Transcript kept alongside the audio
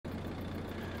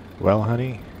Well,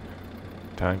 honey,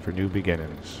 time for new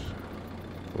beginnings.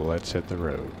 Let's hit the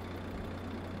road.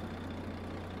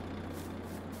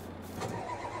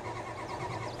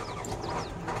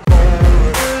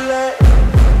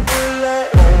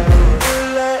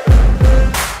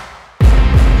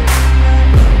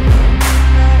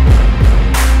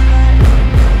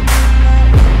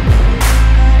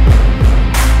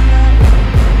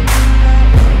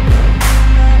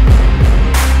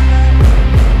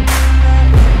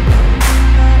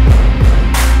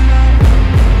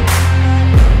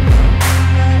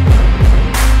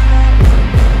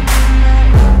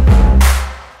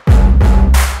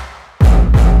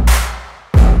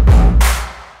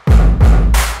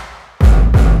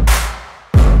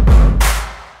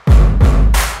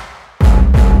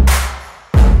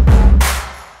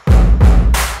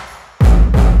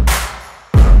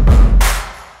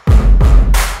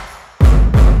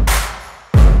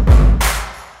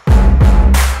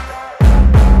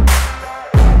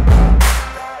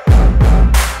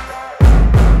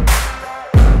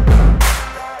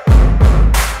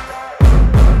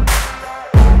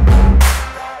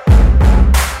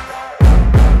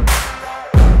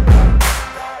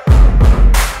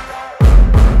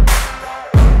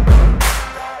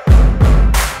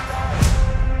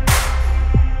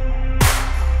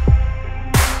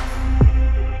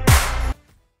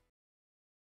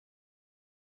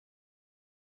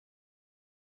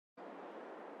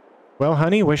 Well,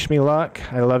 honey, wish me luck.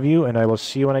 I love you, and I will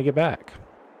see you when I get back.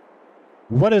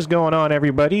 What is going on,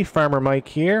 everybody? Farmer Mike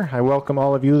here. I welcome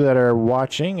all of you that are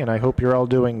watching, and I hope you're all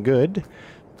doing good.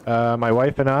 My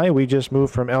wife and I, we just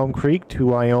moved from Elm Creek to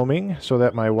Wyoming so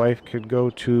that my wife could go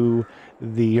to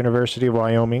the University of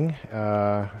Wyoming.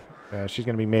 She's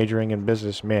going to be majoring in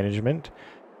business management.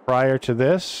 Prior to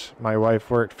this, my wife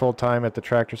worked full-time at the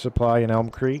Tractor Supply in Elm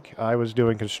Creek. I was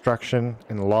doing construction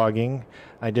and logging.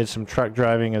 I did some truck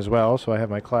driving as well, so I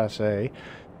have my Class A.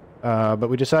 But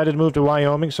we decided to move to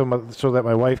Wyoming so that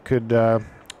my wife could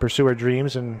pursue her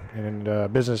dreams in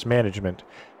business management.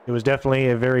 It was definitely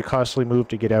a very costly move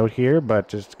to get out here,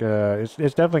 but it's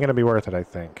definitely going to be worth it, I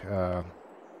think.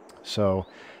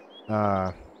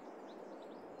 My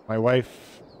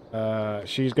wife,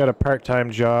 she's got a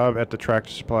part-time job at the Tractor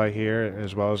Supply here,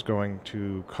 as well as going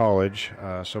to college.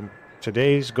 So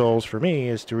today's goals for me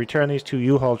is to return these two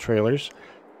U-Haul trailers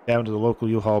down to the local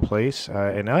U-Haul place,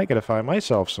 and I got to find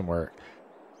myself some work.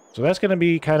 So that's going to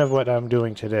be kind of what I'm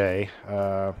doing today.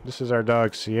 This is our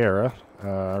dog Sierra,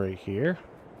 right here.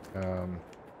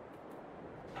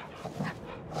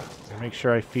 Make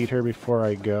sure I feed her before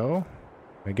I go.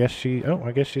 I guess she's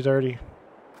already.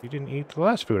 She didn't eat the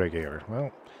last food I gave her.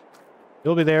 Well,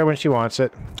 she'll be there when she wants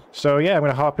it. So yeah, I'm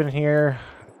gonna hop in here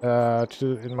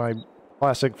in my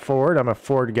classic Ford. I'm a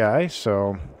Ford guy,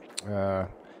 so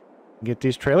get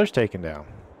these trailers taken down.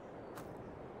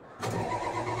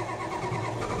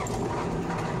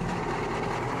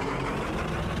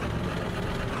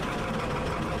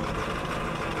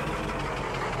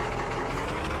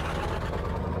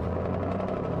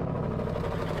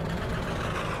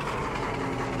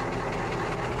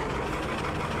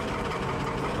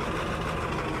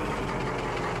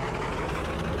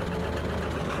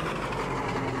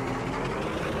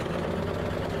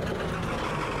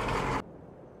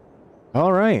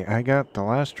 Alright, I got the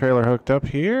last trailer hooked up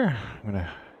here. I'm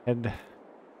gonna head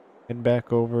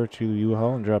back over to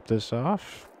U-Haul and drop this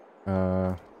off.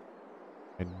 I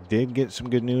did get some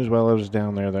good news while I was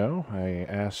down there, though. I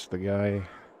asked the guy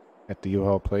at the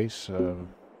U-Haul place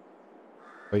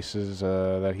places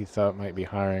that he thought might be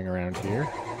hiring around here.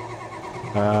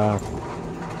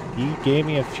 He gave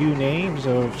me a few names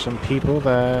of some people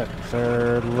that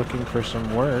are looking for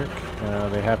some work.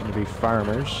 They happen to be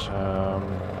farmers.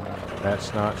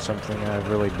 That's not something I've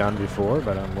really done before,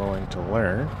 but I'm willing to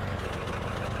learn.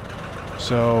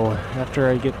 So after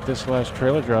I get this last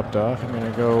trailer dropped off, I'm going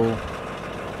to go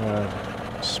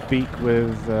speak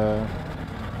with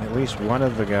at least one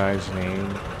of the guys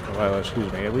named, well,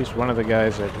 excuse me, at least one of the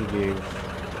guys that he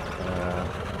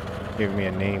gave me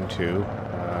a name to.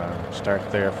 Start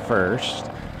there first.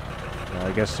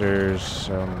 I guess there's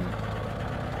some,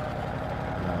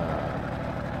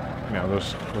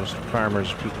 those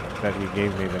farmers that he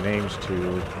gave me the names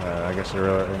to, I guess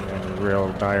they're in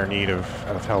real dire need of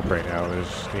help right now.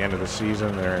 There's the end of the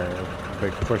season. They're a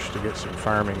big push to get some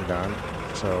farming done.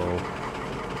 So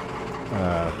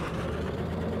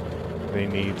they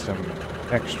need some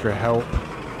extra help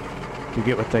to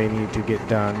get what they need to get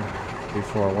done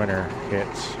before winter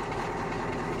hits.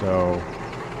 So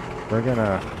we're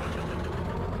gonna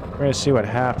see what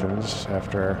happens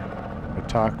after I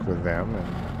talk with them and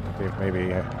see if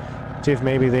maybe See if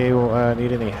maybe they will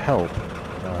need any help.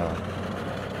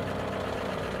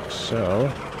 So,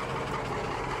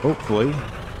 hopefully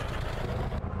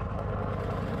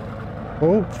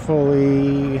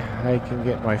I can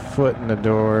get my foot in the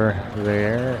door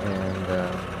there and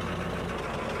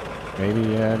maybe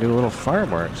do a little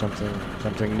farm work, something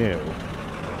new.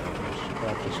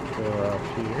 I'll just go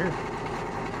off here.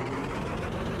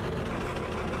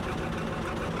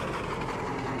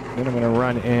 Then I'm going to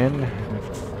run in and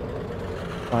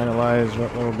finalize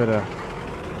what little bit of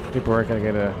paperwork I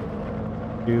got to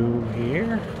do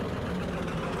here.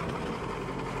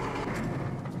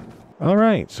 All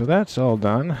right, so that's all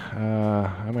done.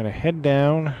 I'm going to head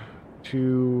down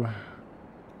to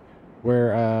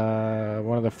where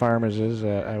one of the farmers is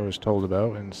that I was told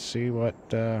about and see what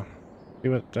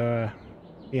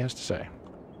he has to say.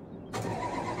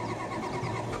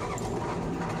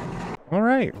 All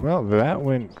right, well, that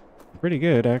went pretty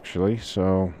good actually.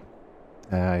 So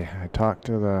I talked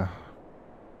to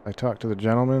the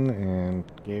gentleman and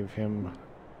gave him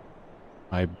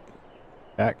my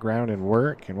background and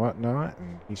work and whatnot,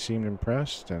 and he seemed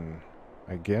impressed, and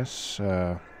I guess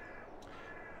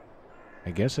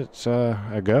it's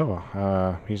a go.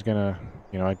 He's gonna,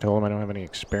 I told him I don't have any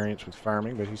experience with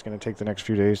farming, but he's gonna take the next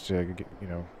few days to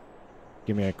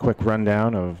give me a quick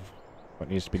rundown of what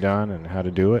needs to be done and how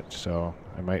to do it, so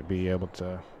I might be able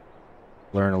to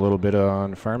learn a little bit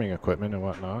on farming equipment and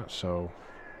whatnot. So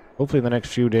hopefully in the next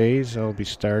few days I'll be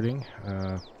starting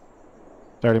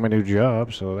my new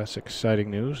job, so that's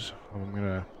exciting news. I'm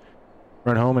gonna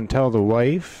run home and tell the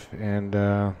wife, and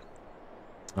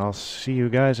I'll see you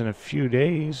guys in a few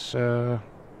days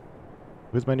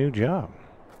with my new job.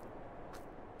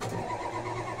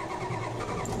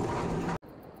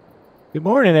 Good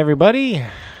morning, everybody.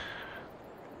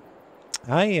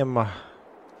 I am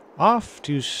off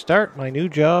to start my new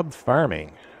job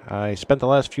farming. I spent the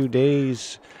last few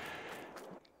days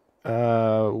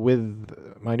with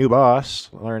my new boss,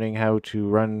 learning how to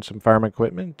run some farm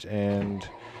equipment, and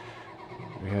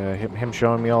him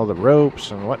showing me all the ropes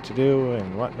and what to do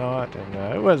and whatnot. And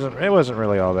it wasn't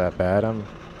really all that bad. I'm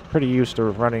pretty used to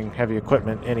running heavy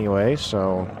equipment anyway,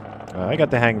 so I got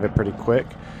the hang of it pretty quick.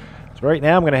 So right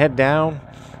now I'm going to head down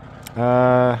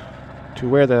to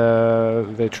where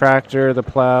the tractor, the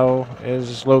plow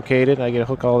is located. I get to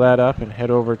hook all that up and head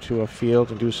over to a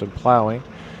field and do some plowing.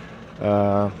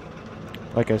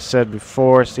 Like I said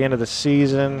before, it's the end of the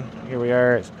season. Here we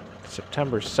are, it's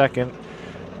September 2nd.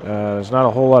 There's not a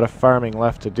whole lot of farming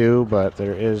left to do, but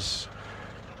there is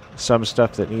some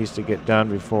stuff that needs to get done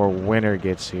before winter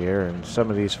gets here. And some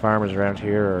of these farmers around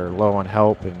here are low on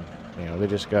help, and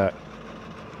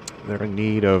they're in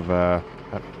need of a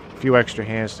few extra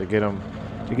hands to get them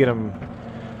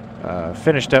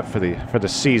finished up for the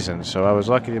season. So I was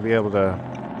lucky to be able to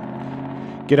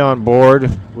get on board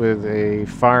with a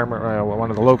farmer, one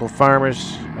of the local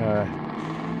farmers,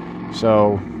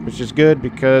 which is good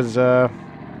because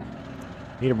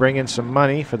need to bring in some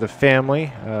money for the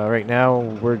family. Right now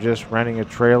we're just renting a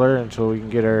trailer until we can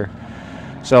get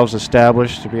ourselves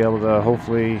established to be able to,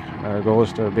 hopefully our goal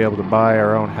is to be able to buy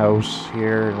our own house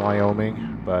here in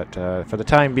Wyoming. But for the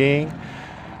time being,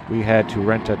 we had to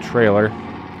rent a trailer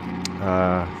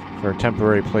for a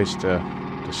temporary place to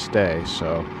stay.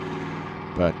 So.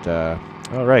 But,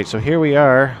 all right, so here we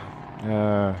are.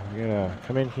 We're going to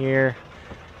come in here,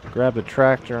 grab the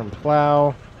tractor and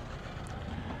plow.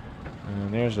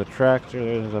 And there's the tractor,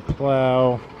 there's the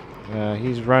plow.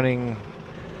 He's running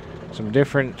some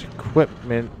different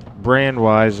equipment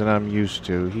brand-wise than I'm used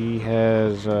to. He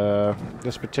has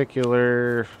this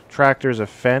particular tractor's a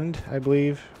Fend, I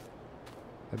believe.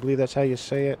 I believe that's how you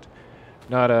say it.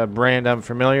 Not a brand I'm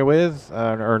familiar with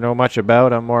or know much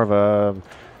about. I'm more of a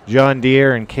John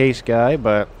Deere and Case guy,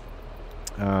 but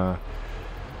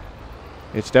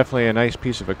it's definitely a nice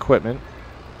piece of equipment.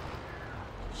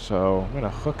 So I'm gonna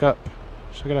hook up.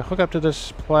 So I'm gonna hook up to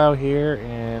this plow here,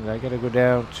 and I gotta go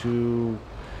down to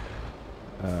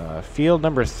field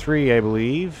number 3, I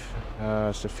believe.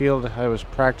 It's the field I was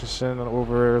practicing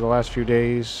over the last few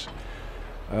days,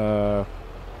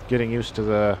 getting used to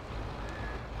the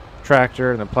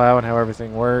tractor and the plow and how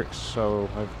everything works. So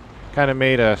I've kind of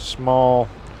made a small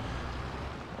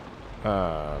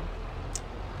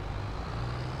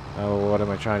what am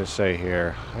I trying to say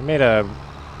here? I made a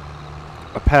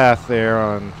path there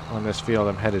on this field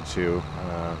I'm headed to.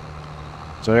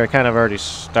 So I kind of already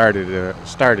started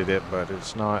it, but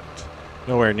it's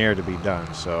nowhere near to be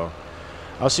done. So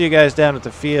I'll see you guys down at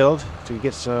the field to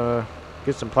get some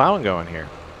plowing going here.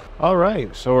 All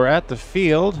right, so we're at the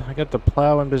field. I got the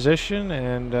plow in position,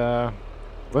 and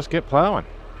let's get plowing.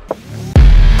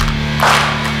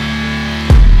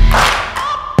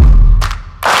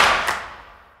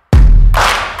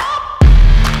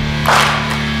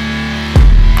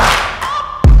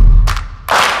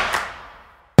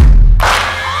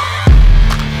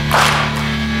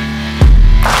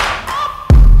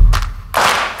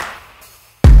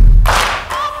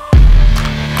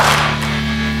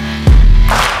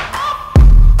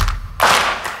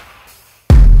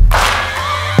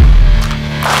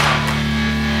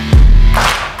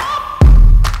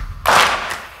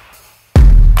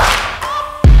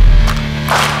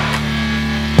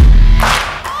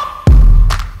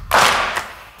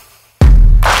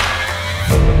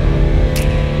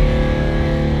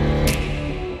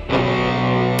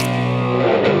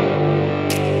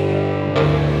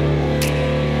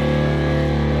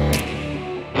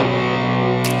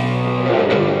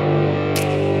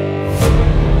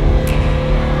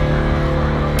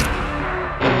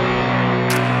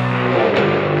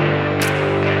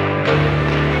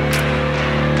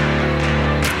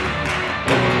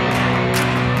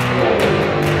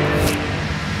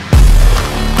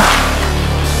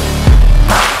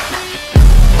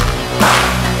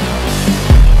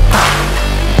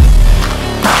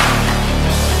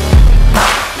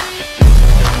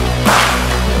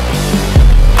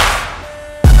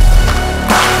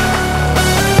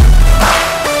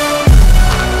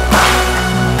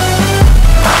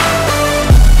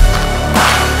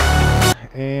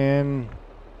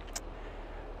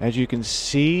 As you can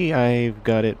see, I've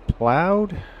got it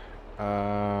plowed,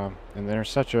 and they're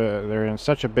in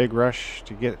such a big rush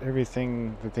to get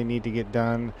everything that they need to get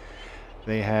done.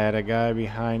 They had a guy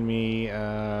behind me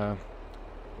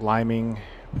liming,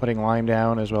 putting lime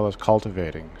down, as well as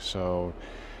cultivating. So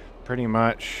pretty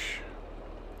much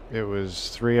it was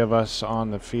 3 of us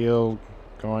on the field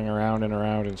going around and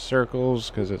around in circles,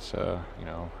 because it's a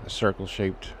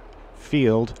circle-shaped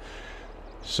field.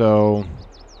 So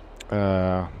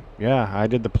yeah, I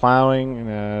did the plowing, and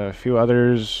a few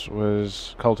others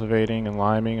was cultivating and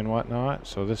liming and whatnot.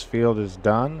 So this field is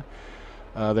done.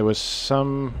 There was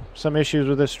some issues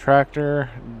with this tractor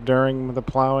during the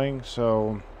plowing,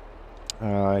 so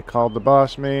I called the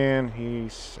boss man.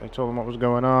 I told him what was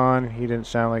going on. He didn't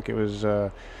sound like it was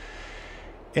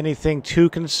anything too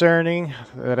concerning,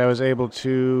 that I was able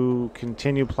to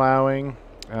continue plowing,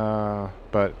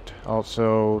 but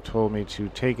also told me to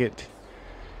take it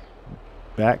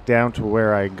back down to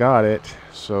where I got it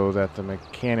so that the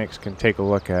mechanics can take a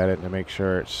look at it to make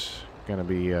sure it's going to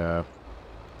be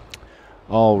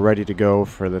all ready to go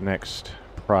for the next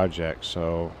project.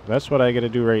 So that's what I got to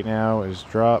do right now, is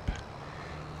drop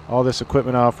all this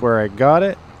equipment off where I got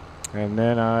it, and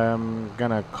then I'm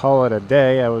going to call it a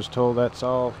day. I was told that's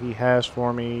all he has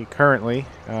for me currently,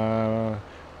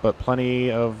 but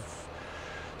plenty of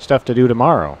stuff to do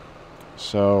tomorrow.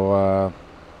 So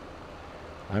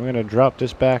I'm going to drop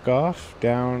this back off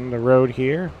down the road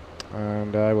here,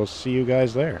 and I will see you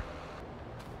guys there.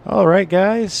 Alright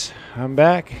guys, I'm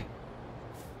back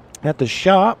at the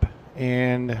shop,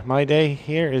 and my day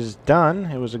here is done.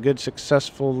 It was a good,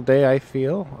 successful day, I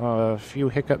feel. A few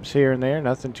hiccups here and there,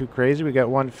 nothing too crazy. We got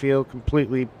one field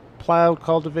completely plowed,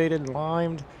 cultivated, and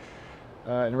limed,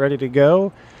 and ready to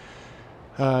go.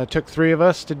 It took 3 of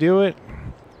us to do it,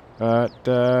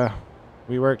 but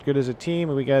we worked good as a team,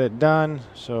 and we got it done.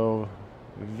 So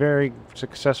very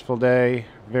successful day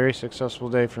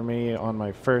for me on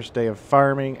my first day of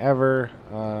farming ever.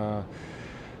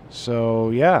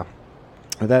 So yeah,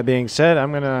 with that being said,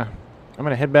 I'm gonna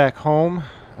head back home,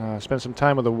 spend some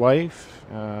time with the wife,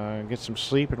 get some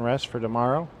sleep and rest for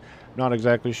tomorrow. Not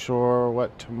exactly sure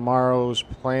what tomorrow's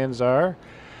plans are.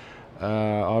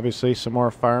 Obviously some more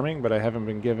farming, but I haven't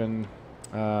been given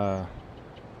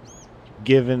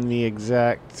the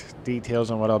exact details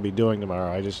on what I'll be doing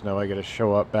tomorrow. I just know I got to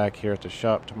show up back here at the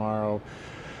shop tomorrow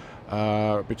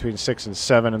between 6 and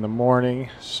 7 in the morning.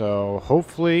 So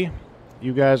hopefully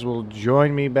you guys will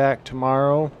join me back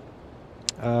tomorrow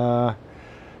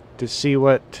to see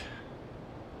what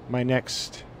my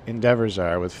next endeavors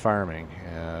are with farming.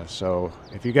 So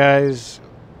if you guys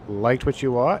liked what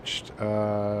you watched,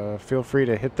 feel free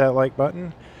to hit that like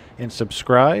button and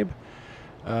subscribe.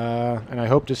 And I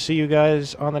hope to see you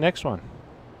guys on the next one.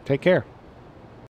 Take care.